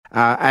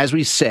As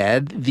we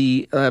said,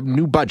 the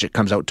new budget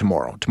comes out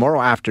tomorrow.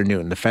 Tomorrow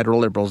afternoon, the federal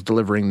Liberals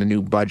delivering the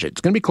new budget.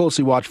 It's going to be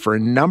closely watched for a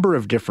number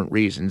of different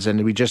reasons.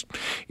 And we just,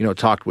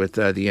 talked with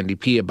the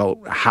NDP about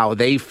how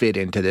they fit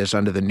into this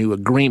under the new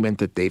agreement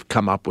that they've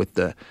come up with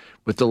the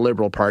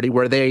Liberal Party,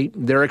 where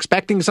they're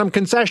expecting some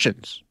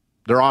concessions.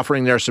 They're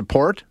offering their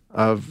support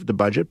of the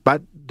budget,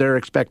 but they're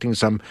expecting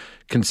some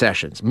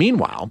concessions.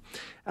 Meanwhile,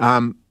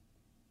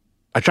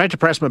 I tried to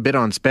press them a bit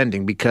on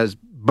spending because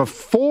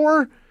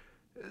before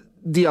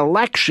the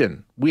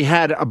election, we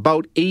had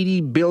about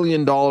 $80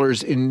 billion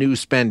in new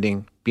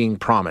spending being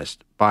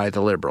promised by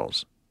the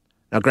Liberals.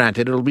 Now,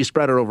 granted, it'll be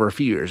spread out over a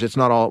few years. It's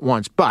not all at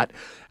once, but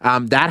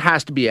that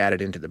has to be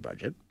added into the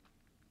budget.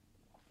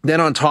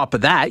 Then on top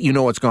of that,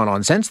 what's gone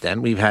on since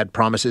then. We've had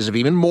promises of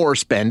even more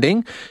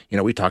spending.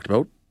 We talked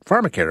about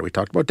pharmacare, we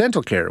talked about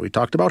dental care, we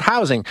talked about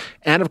housing,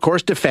 and of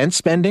course defense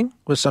spending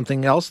was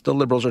something else the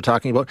Liberals are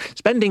talking about.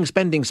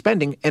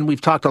 Spending, and we've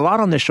talked a lot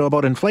on this show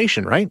about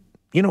inflation, right?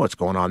 You know what's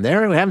going on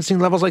there. We haven't seen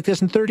levels like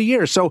this in 30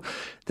 years. So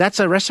that's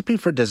a recipe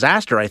for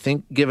disaster, I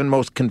think, given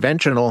most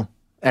conventional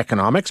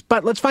economics.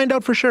 But let's find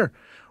out for sure.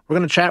 We're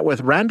going to chat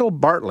with Randall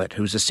Bartlett,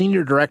 who's a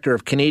Senior Director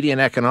of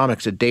Canadian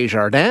Economics at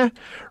Desjardins.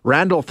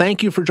 Randall,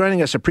 thank you for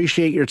joining us.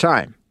 Appreciate your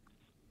time.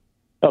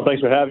 Oh,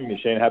 thanks for having me,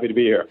 Shane. Happy to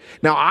be here.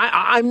 Now,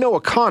 I'm no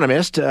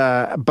economist,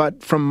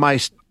 but from my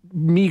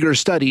meager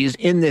studies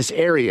in this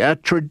area,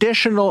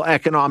 traditional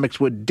economics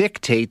would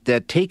dictate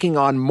that taking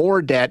on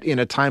more debt in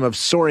a time of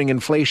soaring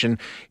inflation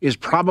is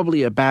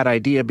probably a bad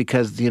idea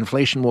because the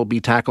inflation will be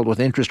tackled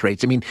with interest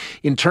rates. I mean,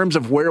 in terms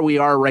of where we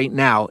are right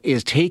now,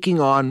 is taking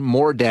on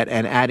more debt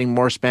and adding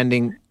more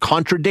spending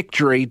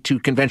contradictory to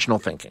conventional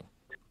thinking?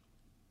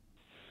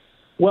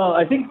 Well,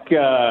 I think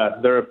there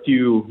are a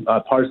few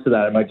parts to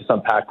that I might just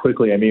unpack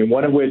quickly. I mean,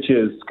 one of which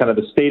is kind of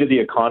the state of the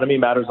economy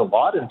matters a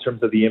lot in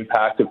terms of the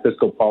impact of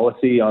fiscal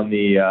policy on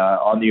the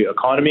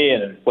economy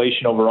and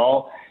inflation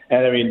overall.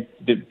 And I mean,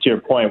 to your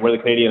point, where the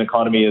Canadian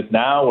economy is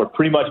now, we're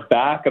pretty much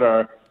back at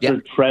our sort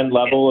of trend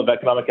level of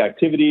economic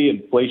activity.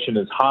 Inflation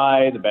is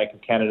high. The Bank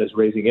of Canada is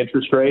raising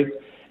interest rates.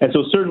 And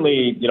so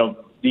certainly,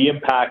 the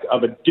impact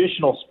of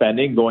additional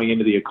spending going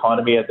into the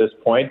economy at this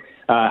point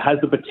has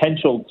the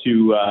potential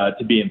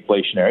to be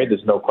inflationary.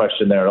 There's no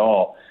question there at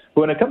all.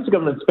 But when it comes to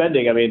government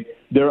spending, I mean,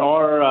 there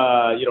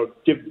are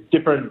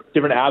different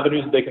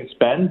avenues that they can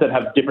spend that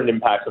have different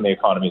impacts on the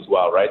economy as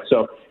well, right?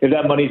 So if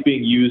that money is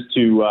being used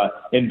to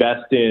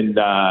invest in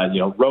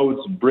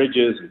roads and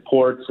bridges and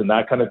ports and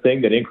that kind of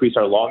thing that increase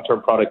our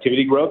long-term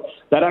productivity growth,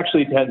 that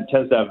actually tends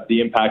to have the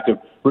impact of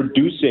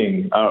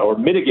reducing or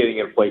mitigating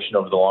inflation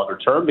over the longer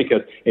term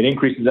because it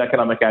increases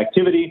economic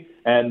activity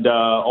and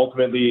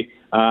ultimately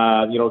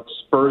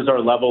spurs our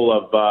level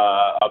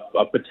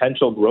of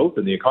potential growth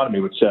in the economy,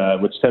 which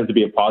tends to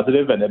be a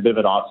positive and a bit of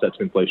an offset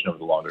to inflation over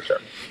the longer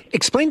term.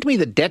 Explain to me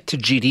the debt to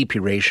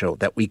GDP ratio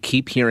that we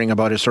keep hearing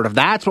about is sort of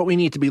that's what we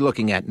need to be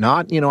looking at,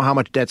 not how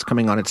much debt's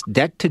coming on. It's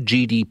debt to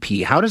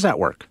GDP. How does that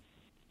work?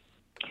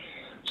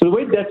 So the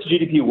way debt to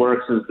GDP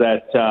works is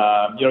that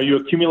you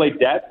accumulate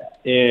debt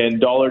in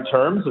dollar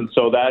terms, and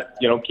so that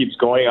keeps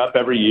going up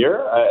every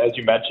year, as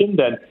you mentioned.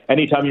 And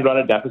anytime you run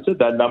a deficit,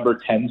 that number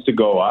tends to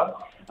go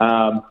up.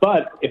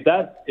 But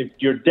if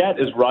your debt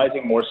is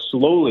rising more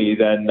slowly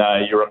than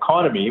your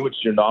economy, which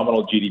is your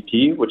nominal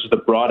GDP, which is the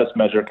broadest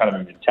measure kind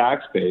of in your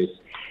tax base,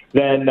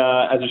 then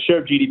as a share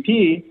of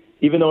GDP,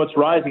 even though it's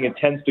rising, it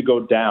tends to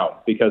go down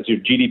because your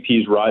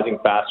GDP is rising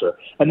faster.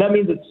 And that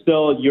means that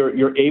still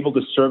you're able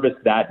to service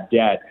that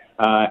debt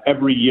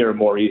every year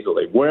more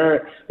easily.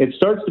 Where it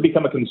starts to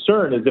become a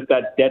concern is if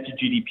that debt to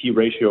GDP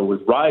ratio was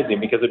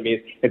rising, because it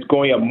means it's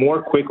going up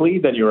more quickly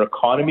than your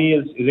economy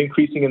is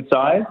increasing in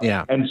size.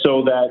 Yeah. And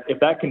so that if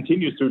that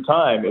continues through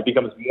time, it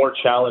becomes more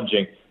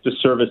challenging to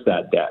service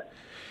that debt.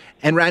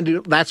 And Randy,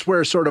 that's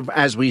where sort of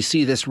as we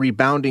see this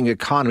rebounding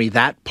economy,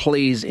 that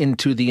plays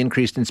into the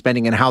increase in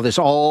spending and how this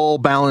all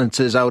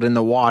balances out in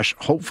the wash,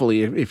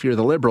 hopefully, if you're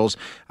the Liberals,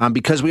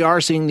 because we are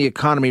seeing the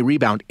economy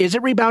rebound. Is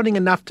it rebounding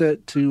enough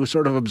to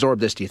sort of absorb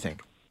this, do you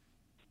think?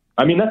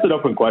 I mean, that's an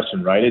open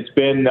question, right? It's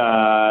been,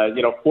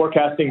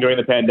 forecasting during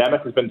the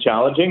pandemic has been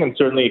challenging, and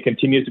certainly it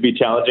continues to be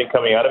challenging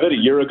coming out of it. A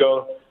year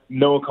ago,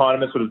 no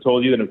economist would have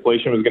told you that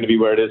inflation was going to be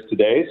where it is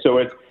today. So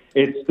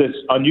it's this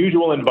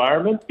unusual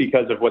environment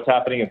because of what's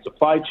happening in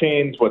supply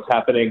chains, what's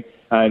happening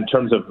in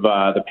terms of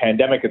the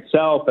pandemic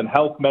itself and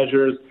health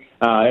measures,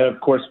 and of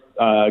course,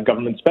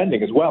 government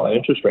spending as well and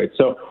interest rates.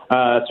 So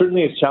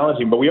certainly it's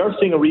challenging, but we are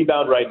seeing a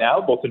rebound right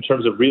now, both in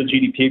terms of real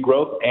GDP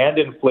growth and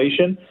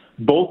inflation,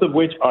 both of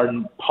which are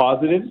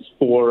positives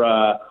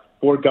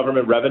for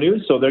government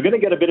revenues. So they're going to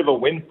get a bit of a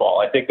windfall.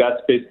 I think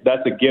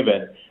that's a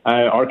given.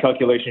 Our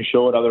calculations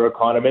show and other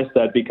economists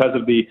that because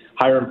of the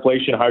higher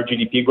inflation, higher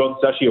GDP growth,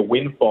 it's actually a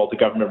windfall to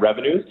government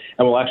revenues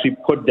and will actually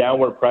put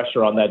downward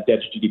pressure on that debt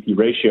to GDP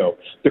ratio.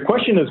 The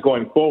question is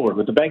going forward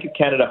with the Bank of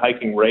Canada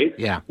hiking rates,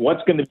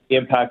 what's going to be the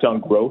impact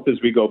on growth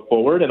as we go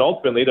forward? And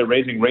ultimately, they're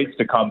raising rates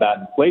to combat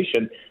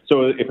inflation.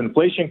 So if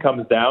inflation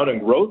comes down and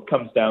growth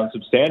comes down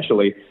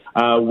substantially,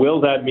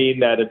 Will that mean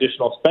that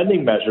additional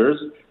spending measures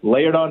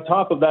layered on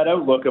top of that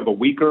outlook of a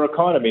weaker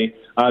economy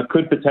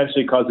could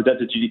potentially cause the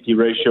debt-to-GDP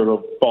ratio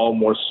to fall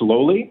more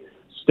slowly,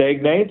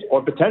 stagnate,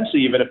 or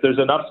potentially, even if there's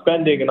enough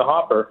spending in the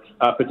hopper,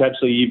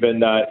 potentially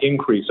even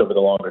increase over the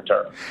longer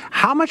term?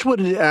 How much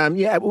would it,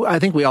 I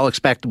think we all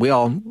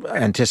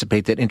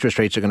anticipate that interest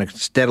rates are going to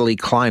steadily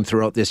climb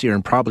throughout this year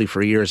and probably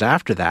for years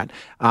after that.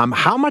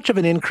 How much of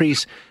an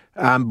increase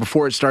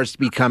before it starts to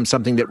become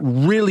something that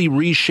really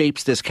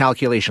reshapes this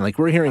calculation? Like,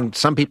 we're hearing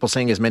some people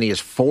saying as many as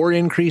 4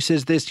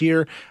 increases this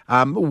year.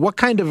 What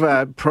kind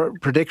of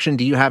prediction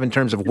do you have in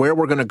terms of where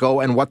we're going to go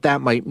and what that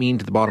might mean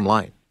to the bottom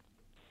line?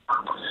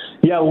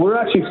 Yeah, we're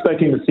actually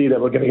expecting to see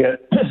that we're going to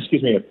get, a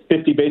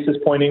 50 basis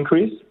point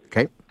increase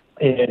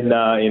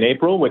in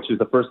April, which is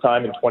the first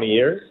time in 20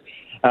 years.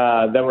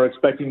 Then we're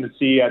expecting to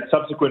see at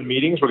subsequent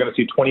meetings, we're going to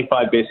see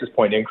 25 basis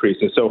point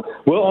increases. So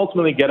we'll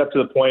ultimately get up to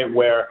the point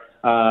where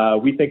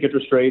we think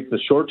interest rates, the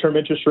short-term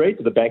interest rate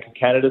that the Bank of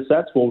Canada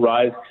sets, will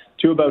rise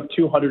to about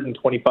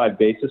 225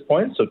 basis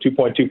points, so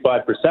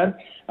 2.25%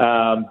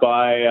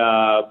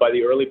 by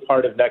the early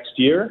part of next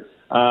year.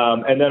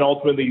 And then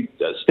ultimately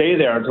stay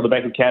there until the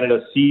Bank of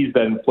Canada sees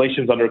that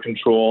inflation's under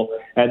control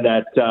and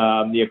that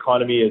the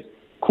economy is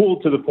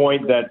cooled to the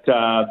point that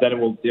then it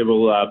will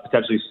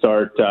potentially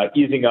start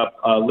easing up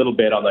a little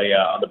bit on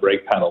the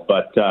brake pedal.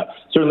 But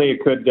certainly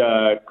it could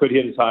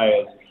hit as high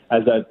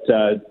as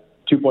that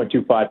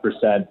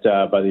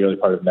 2.25% by the early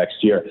part of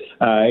next year.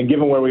 And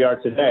given where we are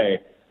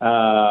today,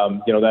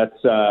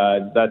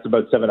 that's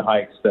about 7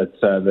 hikes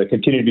that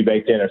continue to be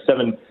baked in, or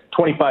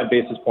 25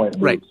 basis point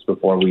moves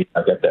before we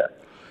get there.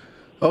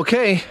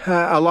 Okay,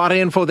 a lot of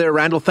info there,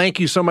 Randall. Thank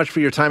you so much for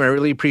your time. I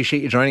really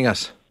appreciate you joining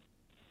us.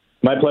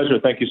 My pleasure.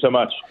 Thank you so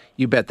much.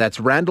 You bet. That's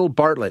Randall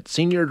Bartlett,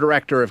 Senior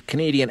Director of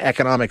Canadian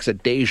Economics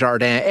at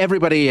Desjardins.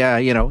 Everybody,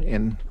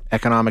 in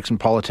economics and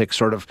politics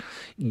sort of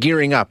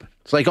gearing up.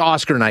 It's like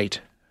Oscar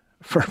night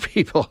for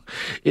people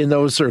in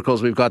those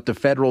circles. We've got the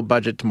federal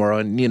budget tomorrow,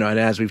 and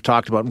as we've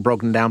talked about and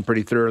broken down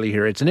pretty thoroughly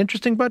here, it's an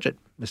interesting budget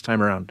this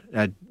time around,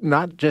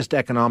 not just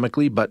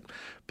economically, but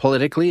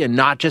politically, and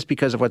not just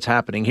because of what's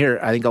happening here.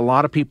 I think a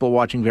lot of people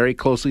watching very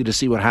closely to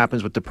see what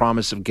happens with the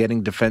promise of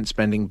getting defense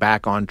spending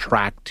back on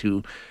track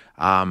to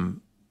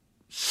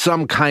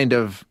some kind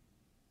of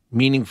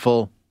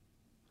meaningful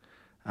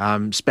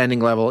spending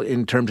level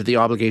in terms of the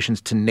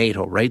obligations to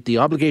NATO, right? The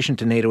obligation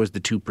to NATO is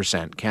the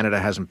 2%. Canada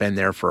hasn't been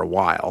there for a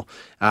while.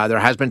 There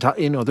has been,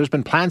 there's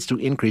been plans to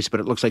increase, but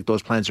it looks like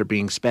those plans are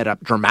being sped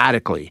up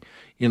dramatically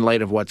in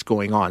light of what's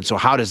going on. So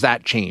how does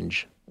that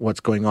change what's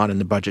going on in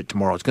the budget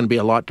tomorrow? It's going to be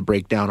a lot to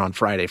break down on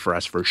Friday for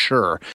us, for sure.